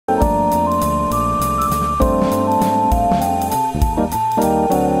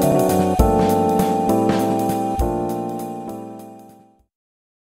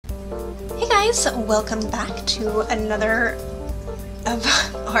welcome back to another of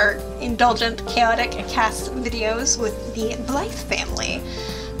our indulgent, chaotic cast videos with the Blythe family.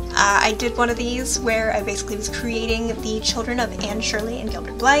 I did one of these where I basically was creating the children of Anne Shirley and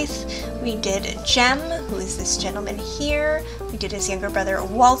Gilbert Blythe. We did Jem, who is this gentleman here. We did his younger brother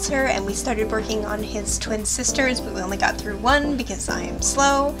Walter, and we started working on his twin sisters, but we only got through one because I am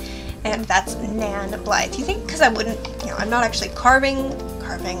slow. And that's Nan Blythe. You think because I wouldn't, I'm not actually carving,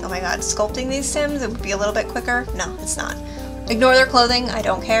 oh my god, sculpting these Sims, it would be a little bit quicker? No, it's not. Ignore their clothing, I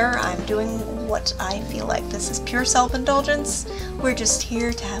don't care. I'm doing what I feel like. This is pure self-indulgence. We're just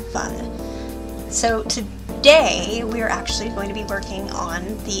here to have fun. So today, we're actually going to be working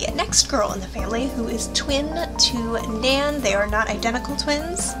on the next girl in the family, who is twin to Nan. They are not identical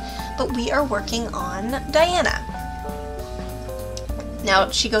twins, but we are working on Diana. Now,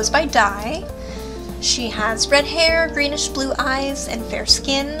 she goes by Di. She has red hair, greenish blue eyes, and fair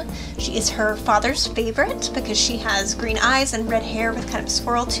skin. She is her father's favorite because she has green eyes and red hair with kind of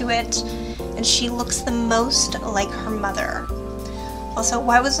swirl to it, and she looks the most like her mother. Also,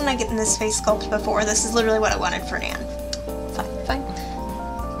 why wasn't I getting this face sculpt before? This is literally what I wanted for Nan. Fine.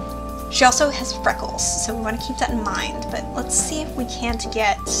 She also has freckles, so we want to keep that in mind, but let's see if we can't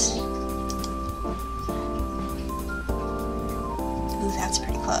get... Ooh, that's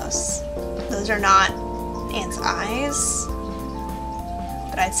pretty close. Those are not Anne's eyes,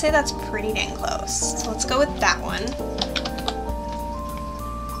 but I'd say that's pretty dang close. So let's go with that one.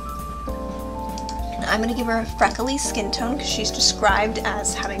 And I'm going to give her a freckly skin tone because she's described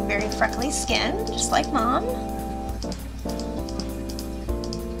as having very freckly skin, just like Mom.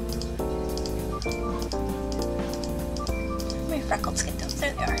 My freckled skin tones,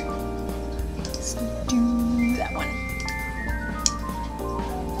 there they are. Let's do that one.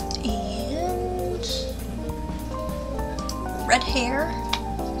 Red hair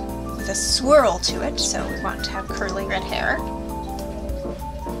with a swirl to it, so we want to have curly red hair.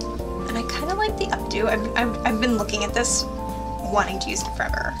 And I kind of like the updo. I've been looking at this, wanting to use it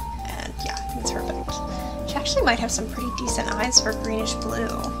forever, and yeah, it's perfect. She actually might have some pretty decent eyes for greenish blue.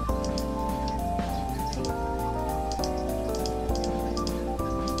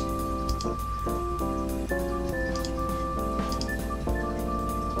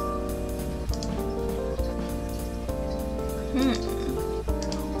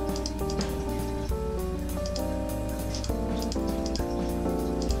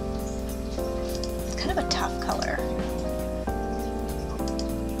 It's kind of a tough color.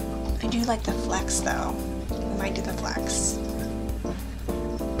 I do like the flecks though. We might do the flecks.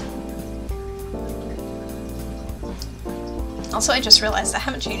 Also, I just realized I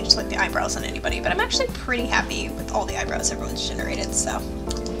haven't changed like the eyebrows on anybody, but I'm actually pretty happy with all the eyebrows everyone's generated, so.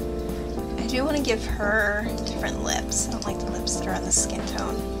 I do want to give her different lips. I don't like the lips that are on the skin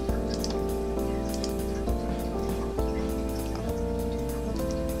tone.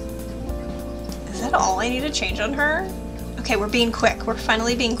 Is that all I need to change on her? Okay, we're being quick. We're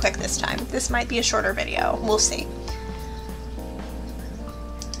finally being quick this time. This might be a shorter video. We'll see.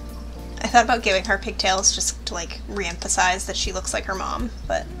 I thought about giving her pigtails just to like re-emphasize that she looks like her mom,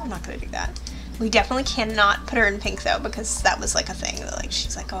 but I'm not going to do that. We definitely cannot put her in pink though, because that was like a thing that like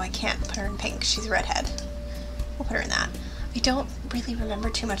she's like, oh, I can't put her in pink, she's a redhead. We'll put her in that. I don't really remember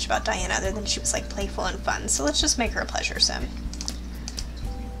too much about Diana other than she was like playful and fun, so let's just make her a pleasure sim.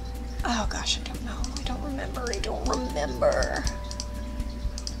 Oh gosh, I don't know. I don't remember.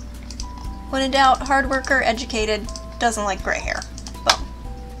 When in doubt, hard worker, educated, doesn't like gray hair. Boom.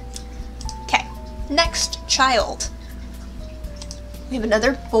 Okay, next child. We have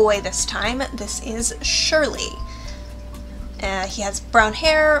another boy this time. This is Shirley. He has brown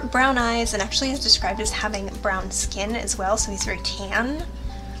hair, brown eyes, and actually is described as having brown skin as well, so he's very tan.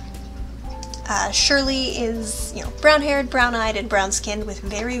 Shirley is, brown-haired, brown-eyed, and brown-skinned with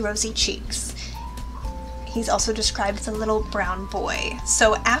very rosy cheeks. He's also described as a little brown boy.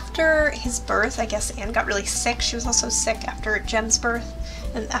 So after his birth, I guess Anne got really sick. She was also sick after Jem's birth,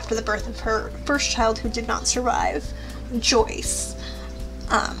 and after the birth of her first child who did not survive, Joyce.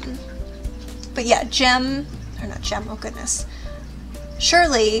 But yeah, oh goodness.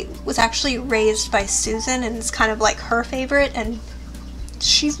 Shirley was actually raised by Susan and is kind of like her favorite, and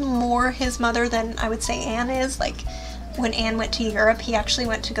she's more his mother than I would say Anne is. Like, when Anne went to Europe, he actually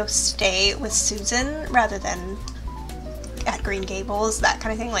went to go stay with Susan rather than at Green Gables, that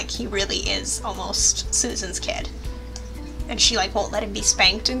kind of thing. Like, he really is almost Susan's kid. And she, like, won't let him be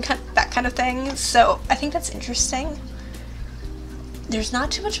spanked and that kind of thing. So, I think that's interesting. There's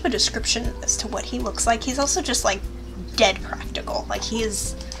not too much of a description as to what he looks like. He's also just, like, dead practical. Like, he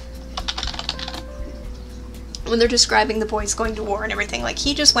is when they're describing the boys going to war and everything, like,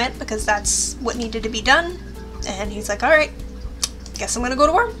 he just went because that's what needed to be done, and he's like, alright, guess I'm gonna go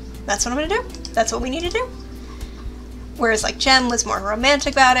to war. That's what I'm gonna do. That's what we need to do. Whereas, like, Jem was more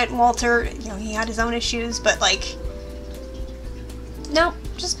romantic about it, and Walter, you know, he had his own issues, but, like, no,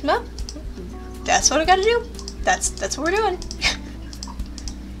 just, no, that's what I gotta do. That's what we're doing.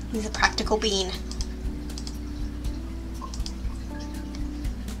 He's a practical being.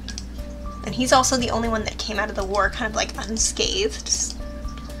 And he's also the only one that came out of the war kind of, like, unscathed.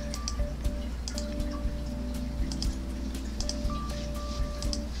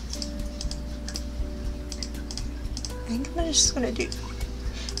 I think I'm just gonna do...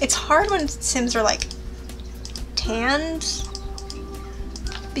 It's hard when Sims are, like, tanned,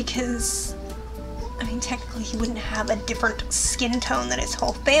 because, I mean, technically he wouldn't have a different skin tone than his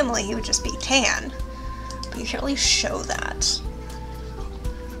whole family, he would just be tan. But you can't really show that.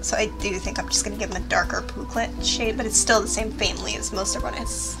 So I do think I'm just gonna give him a darker Pooklet shade, but it's still the same family as most everyone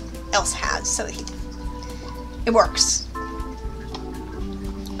else has, so it works.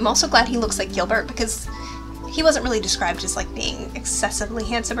 I'm also glad he looks like Gilbert, because he wasn't really described as, like, being excessively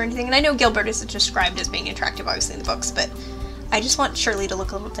handsome or anything, and I know Gilbert isn't described as being attractive, obviously, in the books, but I just want Shirley to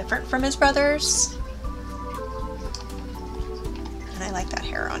look a little different from his brothers. And I like that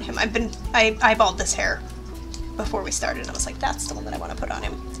hair on him. I eyeballed this hair before we started, and I was like, that's the one that I want to put on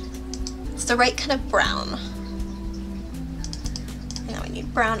him. It's the right kind of brown. And now we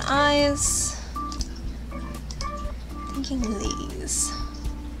need brown eyes. Thinking these.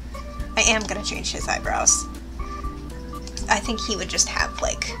 I am gonna change his eyebrows. I think he would just have,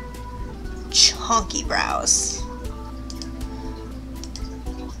 like, chunky brows.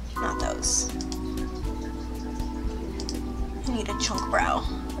 Not those. I need a chunk brow.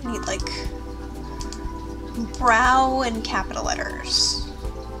 I need, like, brow and capital letters.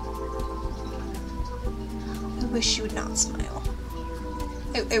 I wish you would not smile.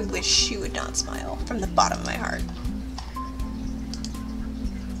 I wish you would not smile from the bottom of my heart.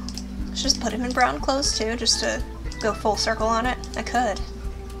 Let's just put him in brown clothes too, just to go full circle on it. I could.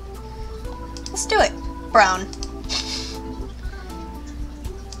 Let's do it. Brown.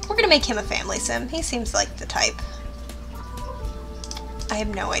 We're gonna make him a family sim. He seems like the type. I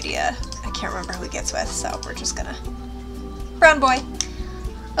have no idea. I can't remember who he gets with, so we're just gonna... Brown boy.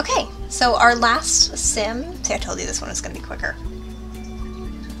 Okay, so our last sim... See, I told you this one was gonna be quicker.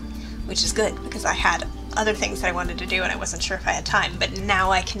 Which is good, because I had other things that I wanted to do and I wasn't sure if I had time, but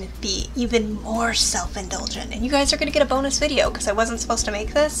now I can be even more self-indulgent. And you guys are gonna get a bonus video, because I wasn't supposed to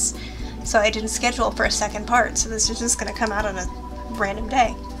make this, so I didn't schedule for a second part, so this is just gonna come out on a random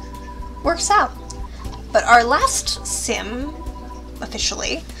day. Works out. But our last sim,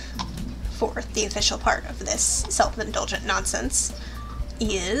 officially, for the official part of this self-indulgent nonsense,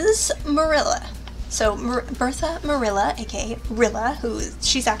 is Marilla. So Bertha Marilla, aka Rilla,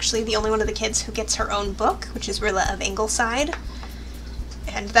 she's actually the only one of the kids who gets her own book, which is Rilla of Ingleside.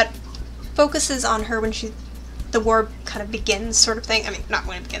 And that focuses on her when the war kind of begins, sort of thing. I mean, not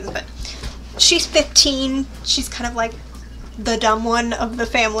when it begins, but she's 15. She's kind of like the dumb one of the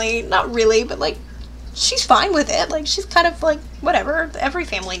family. Not really, but, like, she's fine with it. Like, she's kind of like, whatever. Every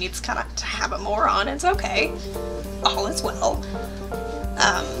family needs kind of to have a moron. It's okay. All is well.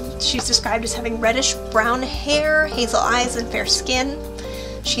 She's described as having reddish brown hair, hazel eyes, and fair skin.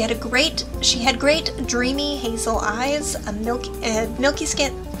 She had great dreamy hazel eyes, a milky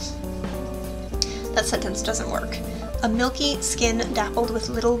skin. That sentence doesn't work. A milky skin dappled with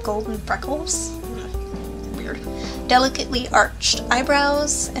little golden freckles. Weird. Delicately arched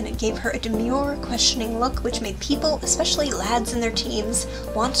eyebrows, and it gave her a demure, questioning look which made people, especially lads in their teens,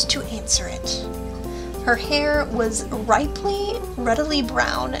 want to answer it. Her hair was ruddily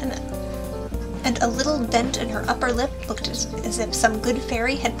brown, and a little dent in her upper lip looked as if some good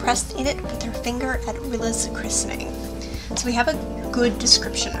fairy had pressed in it with her finger at Rilla's christening. So we have a good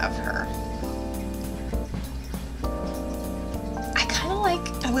description of her. I kind of like,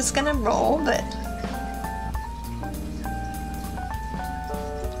 I was gonna roll, but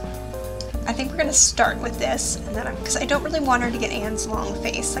I think we're gonna start with this, and then because I don't really want her to get Anne's long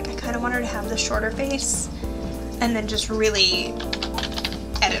face. Like, I kind of want her to have the shorter face, and then just really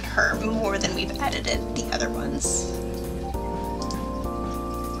edit her more than we've edited the other ones.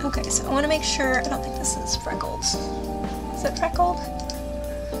 Okay, so I want to make sure, I don't think this is freckled. Is it freckled?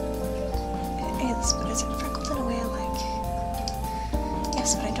 It is, but is it freckled in a way I like?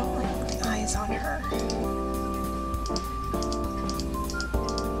 Yes, but I don't like the eyes on her.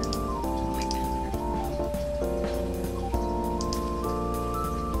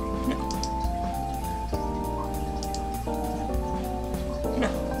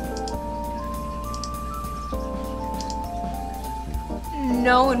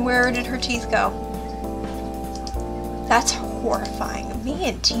 know, and where did her teeth go? That's horrifying. Me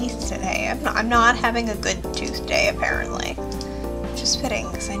and teeth today. I'm not having a good tooth day, apparently. Which is fitting,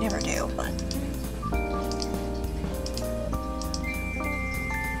 because I never do, but...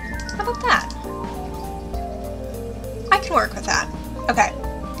 How about that? I can work with that. Okay.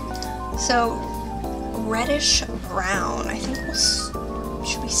 So, reddish brown. I think we'll...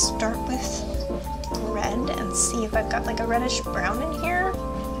 Should we start with red and see if I've got like a reddish brown in here?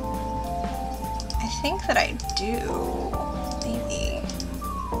 I think that I do. Maybe.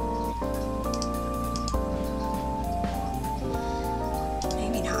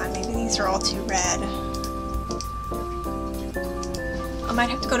 Maybe not. Maybe these are all too red. I might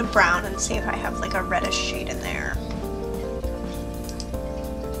have to go to brown and see if I have like a reddish shade in there.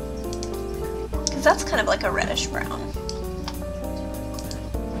 Because that's kind of like a reddish brown.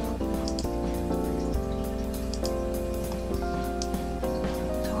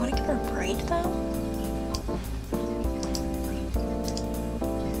 Do I want to give her a braid though?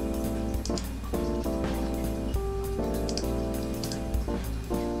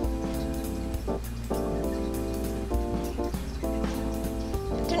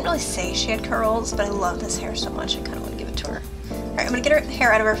 Really say she had curls, but I love this hair so much I kind of want to give it to her. Alright, I'm gonna get her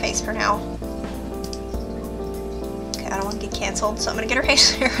hair out of her face for now. Okay, I don't want to get canceled, so I'm gonna get her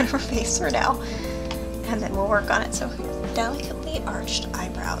hair out of her face for now. And then we'll work on it. So, delicately arched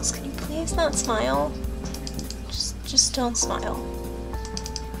eyebrows. Can you please not smile? Just don't smile.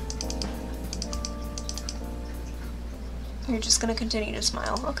 You're just gonna continue to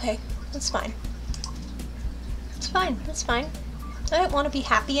smile. Okay, that's fine. That's fine, that's fine. I don't want to be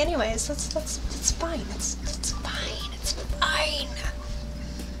happy anyways. That's fine. It's fine. It's fine. I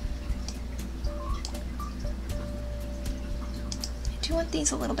do want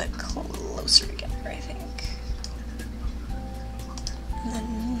these a little bit closer together, I think. And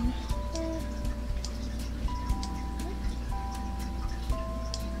then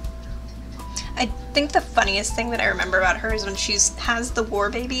I think the funniest thing that I remember about her is when she has the war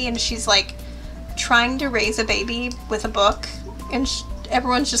baby and she's like trying to raise a baby with a book. And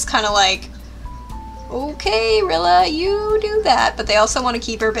everyone's just kind of like, okay, Rilla, you do that. But they also want to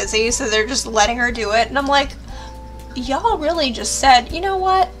keep her busy, so they're just letting her do it. And I'm like, y'all really just said, you know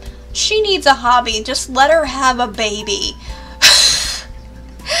what? She needs a hobby. Just let her have a baby.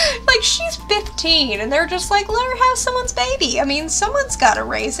 Like, she's 15, and they're just like, let her have someone's baby. I mean, someone's got to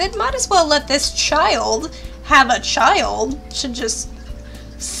raise it. Might as well let this child have a child. Should just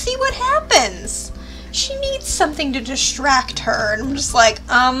see what happens. She needs something to distract her, and I'm just like,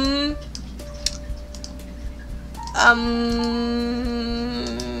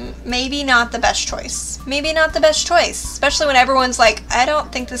 maybe not the best choice. Maybe not the best choice, especially when everyone's like, I don't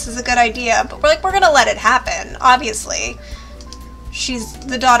think this is a good idea, but we're like, we're gonna let it happen, obviously. She's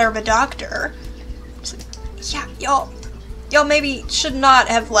the daughter of a doctor. Like, yeah, y'all maybe should not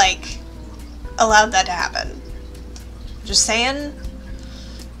have, like, allowed that to happen. Just saying.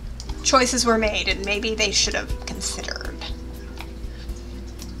 Choices were made, and maybe they should have considered.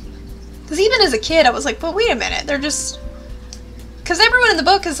 Because even as a kid, I was like, but wait a minute, they're just... Because everyone in the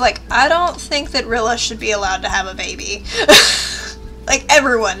book is like, I don't think that Rilla should be allowed to have a baby. Like,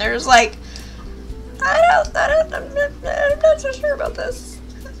 everyone. There's like, I'm not so sure about this.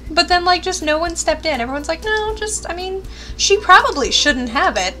 But then, like, just no one stepped in. Everyone's like, no, just, I mean, she probably shouldn't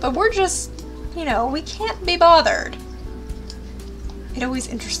have it, but we're just, you know, we can't be bothered. It always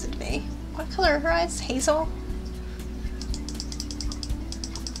interested me. What color are her eyes? Hazel?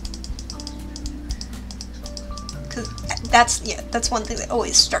 Because that's one thing that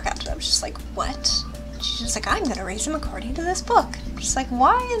always struck out to me. I was just like, what? She's just like, I'm gonna raise him according to this book. I'm just like,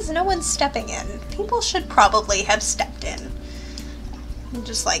 why is no one stepping in? People should probably have stepped in. And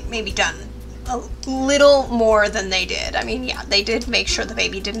just like, maybe done a little more than they did. I mean, yeah, they did make sure the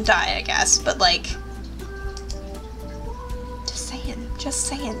baby didn't die, I guess, but like, just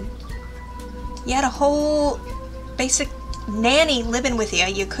saying. You had a whole basic nanny living with you.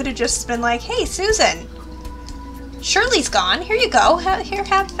 You could have just been like, hey, Susan, Shirley's gone. Here you go. Here,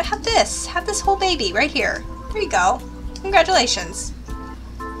 have this. Have this whole baby right here. There you go. Congratulations.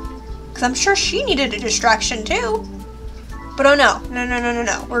 Because I'm sure she needed a distraction too. But oh no.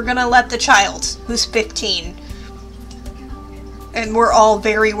 No. We're gonna let the child, who's 15, and we're all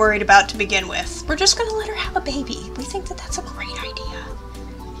very worried about to begin with, we're just gonna let her have a baby. We think that that's a great idea.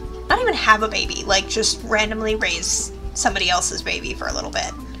 Not even have a baby, like just randomly raise somebody else's baby for a little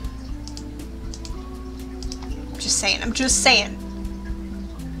bit. I'm just saying.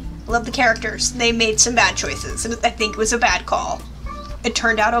 Love the characters. They made some bad choices. I think it was a bad call. It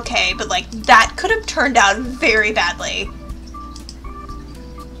turned out okay, but like that could have turned out very badly.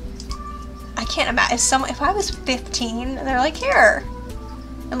 can't imagine if I was 15 and they're like, here,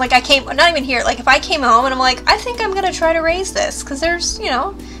 and like not even here, like if I came home and I'm like, I think I'm gonna try to raise this because there's, you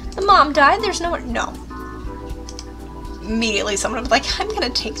know, the mom died, there's no one. No. Immediately someone would be like, I'm gonna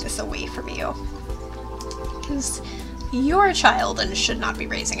take this away from you because you're a child and should not be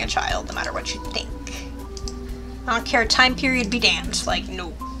raising a child no matter what you think. I don't care, time period be damned. Like,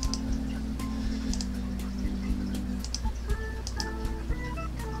 no.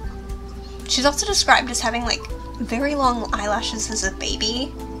 She's also described as having like very long eyelashes as a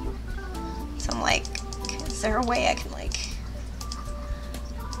baby. So I'm like, is there a way I can like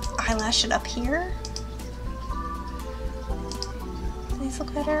eyelash it up here? Do these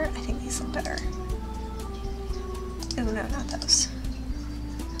look better? I think these look better. Oh no, not those.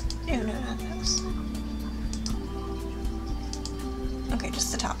 Oh no, not those. Okay,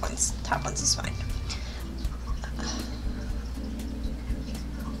 just the top ones. Top ones is fine.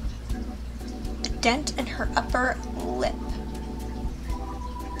 A dent in her upper lip.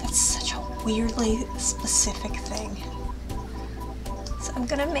 That's such a weirdly specific thing. So I'm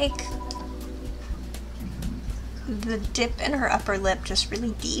gonna make the dip in her upper lip just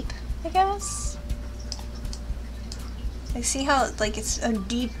really deep, I guess. I see how like it's a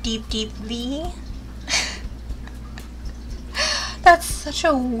deep, deep, deep V. That's such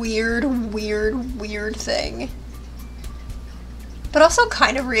a weird, weird, weird thing. But also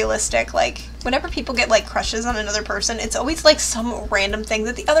kind of realistic. Like, whenever people get like crushes on another person, it's always like some random thing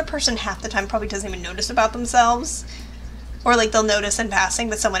that the other person half the time probably doesn't even notice about themselves. Or like they'll notice in passing,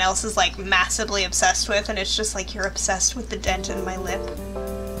 but someone else is like massively obsessed with, and it's just like, you're obsessed with the dent in my lip.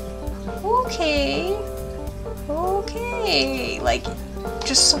 Okay. Okay. Like,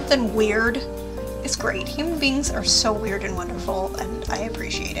 just something weird. It's great. Human beings are so weird and wonderful, and I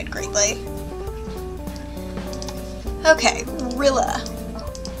appreciate it greatly. Okay, Rilla.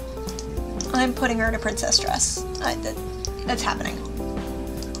 I'm putting her in a princess dress. That's happening.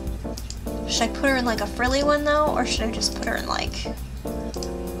 Should I put her in like a frilly one though, or should I just put her in like... I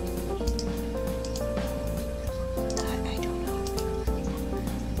don't know.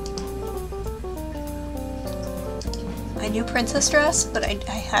 I knew princess dress, but I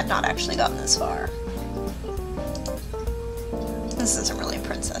had not actually gotten this far. This isn't really a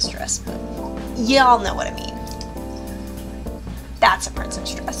princess dress, but y'all know what I mean. That's a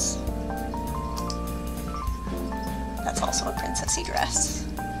princess dress. That's also a princessy dress.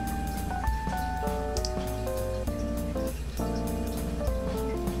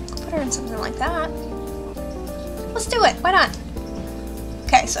 Put her in something like that. Let's do it. Why not?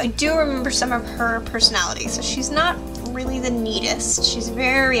 Okay, so I do remember some of her personality. So she's not really the neatest. She's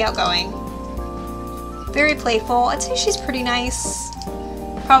very outgoing. Very playful. I'd say she's pretty nice.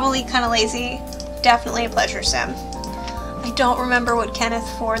 Probably kind of lazy. Definitely a pleasure sim. I don't remember what Kenneth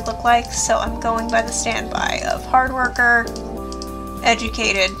Ford looked like, so I'm going by the standby of hard worker,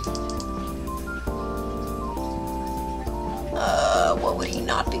 educated. What would he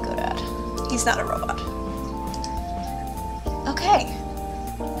not be good at? He's not a robot. Okay.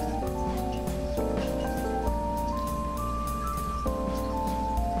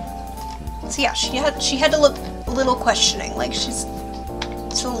 So yeah, she had to look a little questioning, like she's a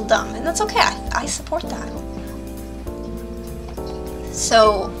little dumb, and that's okay. I support that.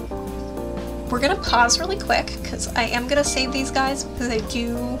 So we're gonna pause really quick because I am gonna save these guys because I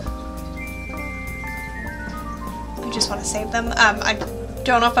just want to save them. I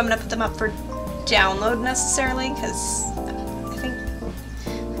don't know if I'm gonna put them up for download necessarily because I think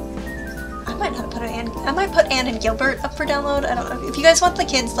I might not put I might put Anne and Gilbert up for download. I don't know. If you guys want the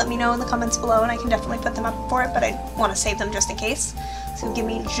kids, let me know in the comments below and I can definitely put them up for it, but I want to save them just in case. So give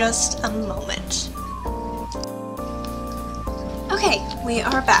me just a moment. Okay, we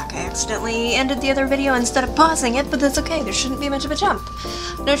are back. I accidentally ended the other video instead of pausing it, but that's okay. There shouldn't be much of a jump.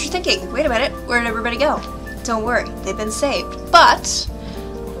 I know what you're thinking. Wait a minute. Where'd everybody go? Don't worry. They've been saved. But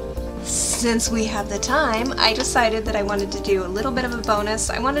since we have the time, I decided that I wanted to do a little bit of a bonus.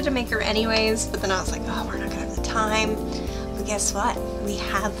 I wanted to make her anyways, but then I was like, oh, we're not gonna have the time. But guess what? We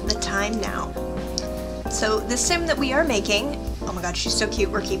have the time now. So this sim that we are making, oh my god, she's so cute,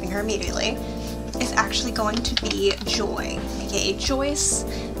 we're keeping her immediately, is actually going to be Joy, aka Joyce.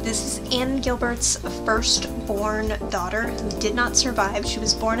 This is Anne Gilbert's firstborn daughter who did not survive. She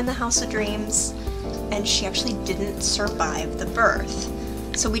was born in the House of Dreams, and she actually didn't survive the birth.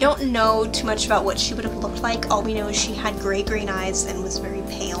 So we don't know too much about what she would have looked like. All we know is she had gray-green eyes and was very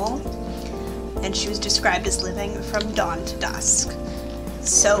pale, and she was described as living from dawn to dusk.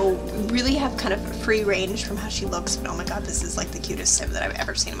 So really have kind of free range from how she looks, but oh my god, this is like the cutest sim that I've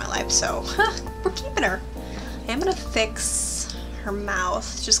ever seen in my life, so we're keeping her. I am gonna fix her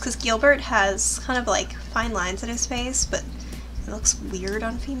mouth, just because Gilbert has kind of like fine lines in his face, but it looks weird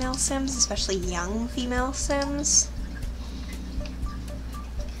on female Sims, especially young female Sims.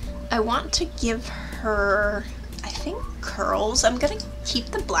 I want to give her, I think, curls. I'm gonna keep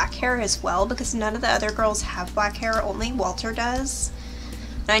the black hair as well because none of the other girls have black hair, only Walter does.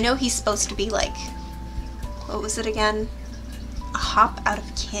 And I know he's supposed to be like, what was it again? A hop out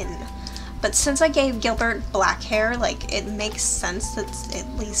of kin. But since I gave Gilbert black hair, like, it makes sense that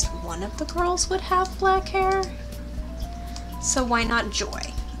at least one of the girls would have black hair. So why not Joy?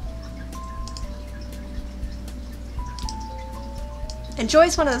 And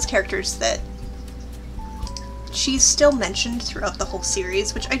Joy's one of those characters that she's still mentioned throughout the whole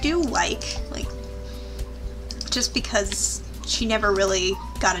series, which I do like, just because she never really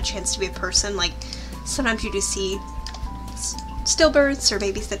got a chance to be a person. Like, sometimes you do see stillbirths or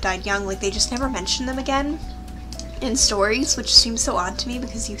babies that died young, like, they just never mention them again in stories, which seems so odd to me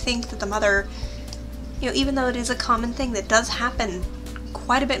because you think that the mother, you know, even though it is a common thing that does happen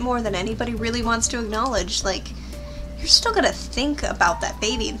quite a bit more than anybody really wants to acknowledge, like, you're still gonna think about that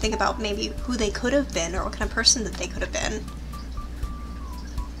baby and think about maybe who they could have been or what kind of person that they could have been.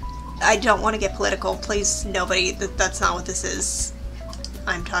 I don't want to get political, please, nobody, that's not what this is.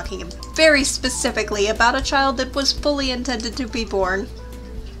 I'm talking very specifically about a child that was fully intended to be born.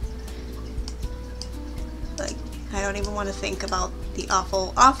 Like, I don't even want to think about the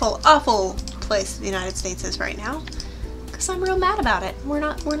awful, awful, awful place the United States is right now, because I'm real mad about it. We're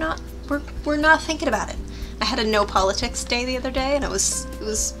not thinking about it. I had a no politics day the other day, and it was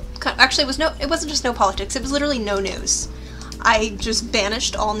kind of, actually it wasn't just no politics, it was literally no news. I just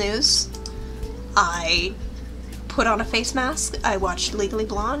banished all news. I put on a face mask, I watched Legally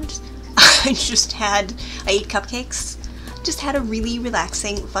Blonde, I ate cupcakes, just had a really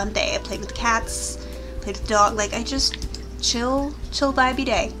relaxing, fun day. I played with the cats, played with the dog, like, I just chill vibey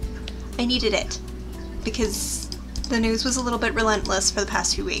day. I needed it, because the news was a little bit relentless for the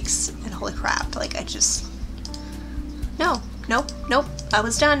past few weeks, and holy crap, like, I just, nope, I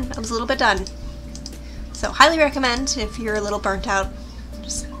was done, I was a little bit done. So, highly recommend, if you're a little burnt out,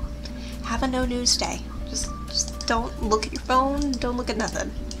 just have a no news day. Just don't look at your phone, don't look at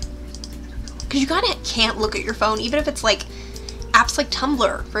nothing. Because you kinda can't look at your phone, even if it's like apps like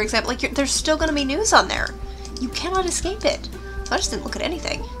Tumblr, for example, like, there's still gonna be news on there. You cannot escape it. So I just didn't look at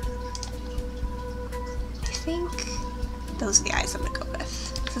anything. I think those are the eyes I'm gonna go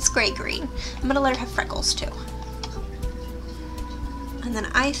with. It's gray-green. I'm gonna let her have freckles too. And then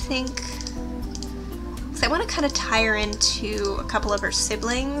I think, because I want to kind of tie her into a couple of her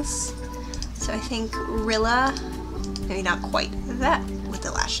siblings. So I think Rilla, maybe not quite that with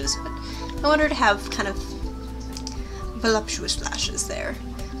the lashes, but I want her to have kind of voluptuous lashes there.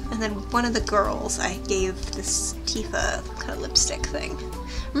 And then one of the girls, I gave this Tifa kind of lipstick thing.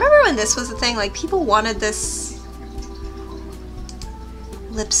 Remember when this was a thing? Like, people wanted this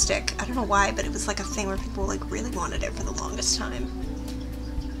lipstick. I don't know why, but it was like a thing where people like really wanted it for the longest time.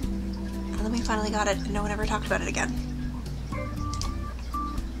 And then we finally got it, and no one ever talked about it again.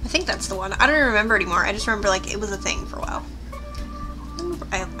 I think that's the one. I don't remember anymore. I just remember, like, it was a thing for a while.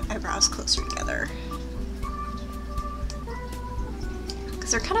 I have eyebrows closer together.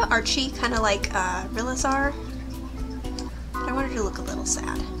 Because they're kind of archy, kind of like Rilla's are. But I want her to look a little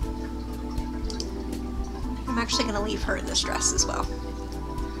sad. I'm actually going to leave her in this dress as well.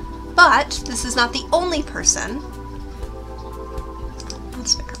 But this is not the only person.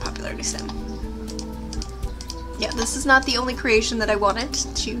 Let's make her popularity sim. Yeah, this is not the only creation that I wanted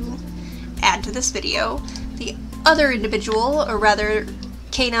to add to this video. The other individual, or rather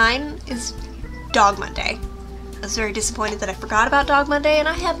K9, is Dog Monday. I was very disappointed that I forgot about Dog Monday, and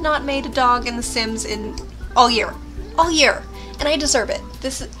I have not made a dog in The Sims in all year. All year! And I deserve it.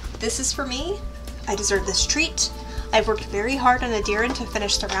 This is for me. I deserve this treat. I've worked very hard on Adiran to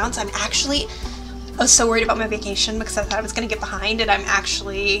finish the rounds. I was so worried about my vacation because I thought I was going to get behind, and I'm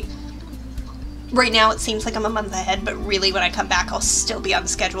actually, right now it seems like I'm a month ahead, but really when I come back I'll still be on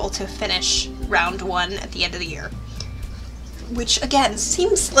schedule to finish round 1 at the end of the year. Which, again,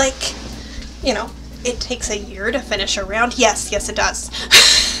 seems like, you know, it takes a year to finish a round. Yes, it does.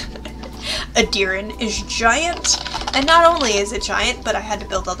 Adiran is giant, and not only is it giant, but I had to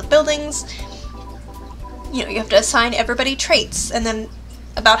build all the buildings. You know, you have to assign everybody traits, and then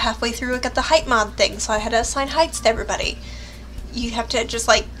about halfway through I got the height mod thing, so I had to assign heights to everybody. You have to just,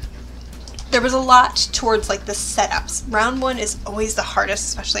 like, there was a lot towards, like, the setups. Round 1 is always the hardest,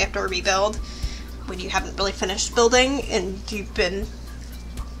 especially after a rebuild, when you haven't really finished building and you've been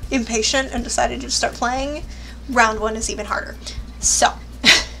impatient and decided to start playing. Round 1 is even harder. So,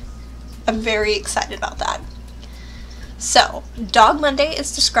 I'm very excited about that. So, Dog Monday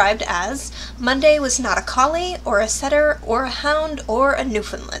is described as, Monday was not a collie, or a setter, or a hound, or a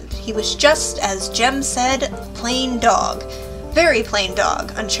Newfoundland. He was just, as Jem said, plain dog. Very plain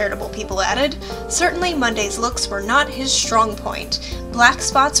dog, uncharitable people added. Certainly Monday's looks were not his strong point. Black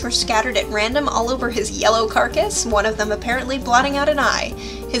spots were scattered at random all over his yellow carcass, one of them apparently blotting out an eye.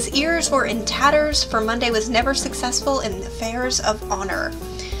 His ears were in tatters, for Monday was never successful in affairs of honor.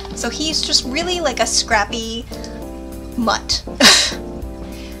 So he's just really like a scrappy mutt.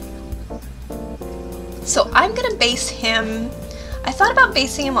 So I'm gonna base him, I thought about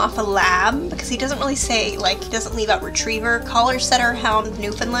basing him off a lab, because he doesn't really say, like, he doesn't leave out retriever, collar, setter, hound,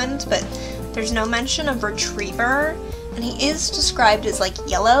 Newfoundland, but there's no mention of retriever, and he is described as, like,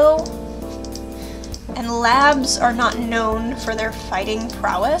 yellow, and labs are not known for their fighting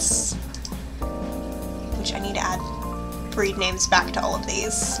prowess, which I need to add breed names back to all of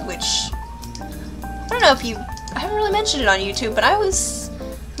these, which, I don't know if you, I haven't really mentioned it on YouTube, but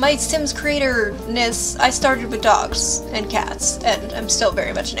my Sims creator-ness, I started with dogs and cats, and I'm still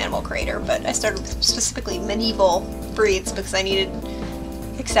very much an animal creator, but I started with specifically medieval breeds because I needed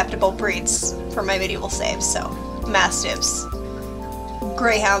acceptable breeds for my medieval saves, so mastiffs,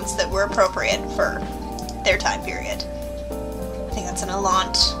 greyhounds that were appropriate for their time period. I think that's an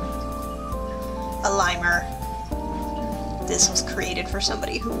Elant, a Limer. This was created for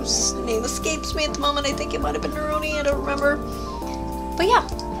somebody whose name escapes me at the moment. I think it might have been Neroni, I don't remember. But yeah,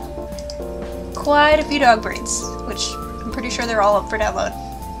 quite a few dog breeds, which I'm pretty sure they're all up for download.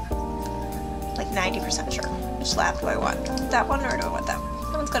 Like 90% sure. Which lab do I want? That one or do I want that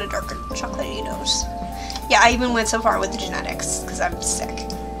one? That one's got a darker chocolatey nose. Yeah, I even went so far with the genetics, because I'm sick.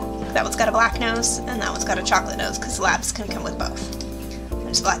 That one's got a black nose, and that one's got a chocolate nose, because labs can come with both.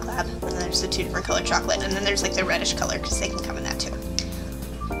 There's a black lab, and then there's the two different colored chocolate, and then there's like the reddish color, because they can come in that too.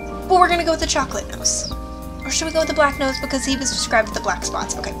 But we're gonna go with the chocolate nose. Or should we go with the black nose because he was described with the black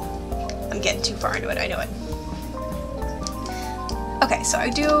spots? Okay. I'm getting too far into it, I know it. Okay, so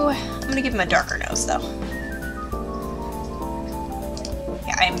I'm gonna give him a darker nose though.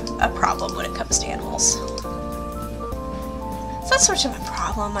 Yeah, I'm a problem when it comes to animals. It's not so much of a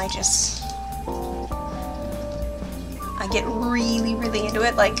problem, I get really, really into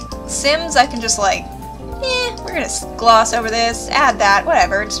it. Like, Sims, I can just like, we're gonna gloss over this, add that,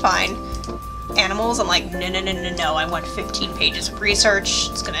 whatever, it's fine. Animals, I'm like, no, I want 15 pages of research.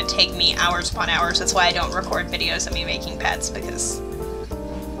 It's gonna take me hours upon hours. That's why I don't record videos of me making pets, because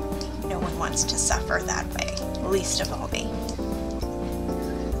no one wants to suffer that way, least of all me.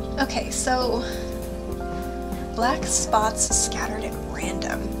 Okay, so black spots scattered at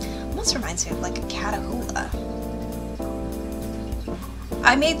random. Almost reminds me of like a Catahoula.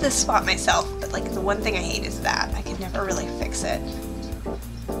 I made this spot myself, but like the one thing I hate is that. I could never really fix it.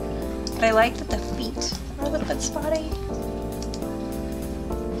 But I like that the feet are a little bit spotty.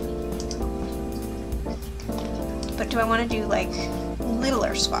 But do I want to do like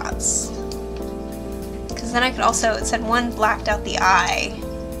littler spots? Because then I could also, it said one blacked out the eye.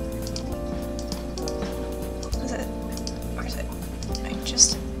 Is it? Where is it?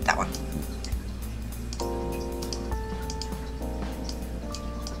 That one.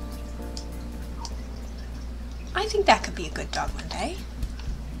 I think that could be a good Dog Monday.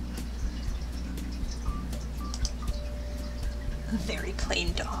 Very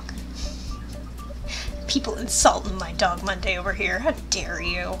plain dog. People insulting my Dog Monday over here. How dare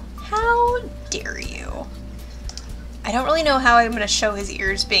you? How dare you? I don't really know how I'm going to show his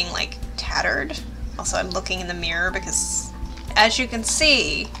ears being, like, tattered. Also, I'm looking in the mirror because, as you can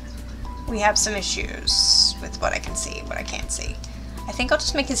see, we have some issues with what I can see, what I can't see. I think I'll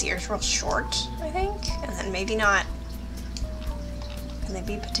just make his ears real short, I think, and then maybe not. Can they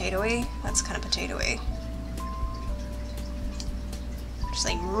be potato-y? That's kind of potato-y. Just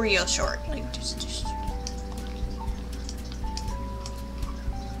like real short, like just.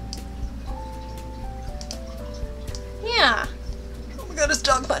 Yeah. Oh my god, it's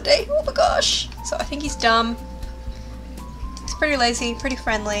Dog Monday. Oh my gosh. So I think he's dumb. He's pretty lazy, pretty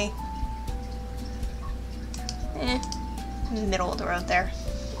friendly. In the middle of the road there.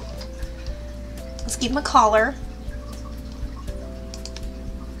 Let's give him a collar.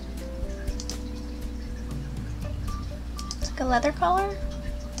 It's like a leather collar?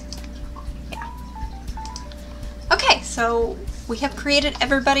 Yeah. Okay, so we have created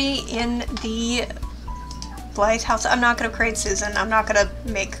everybody in the Blythe house. I'm not going to create Susan. I'm not going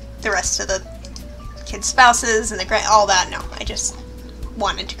to make the rest of the kids' spouses and the all that. No, I just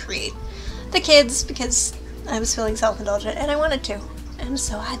wanted to create the kids because I was feeling self-indulgent and I wanted to. And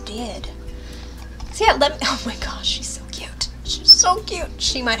so I did. So yeah, oh my gosh, she's so cute. She's so cute.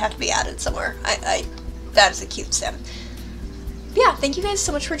 She might have to be added somewhere. That is a cute sim. yeah, thank you guys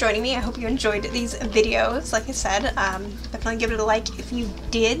so much for joining me. I hope you enjoyed these videos. Like I said, definitely give it a like if you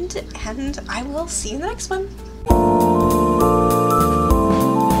did, and I will see you in the next one.